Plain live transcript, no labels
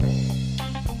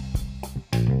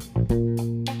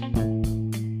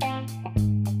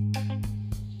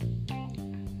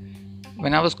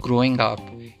When I was growing up,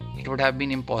 it would have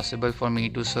been impossible for me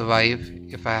to survive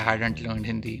if I hadn't learned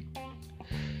Hindi.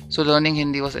 So learning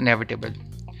Hindi was inevitable.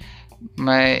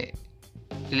 My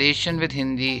relation with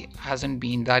Hindi hasn't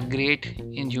been that great.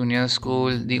 In junior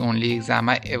school, the only exam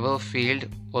I ever failed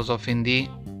was of Hindi,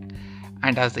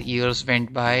 and as the years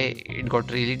went by, it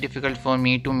got really difficult for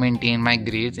me to maintain my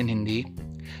grades in Hindi.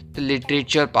 The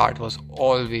literature part was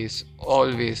always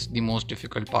the most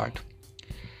difficult part.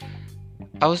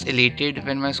 I was elated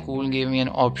when my school gave me an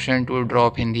option to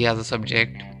drop Hindi as a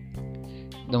subject.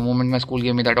 The moment my school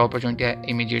gave me that opportunity, I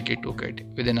immediately took it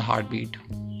within a heartbeat.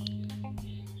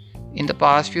 In the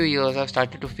past few years, I've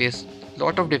started to face a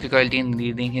lot of difficulty in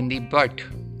reading Hindi, but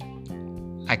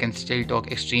I can still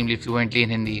talk extremely fluently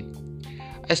in Hindi.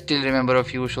 I still remember a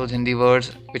few short Hindi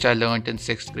words which I learnt in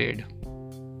 6th grade.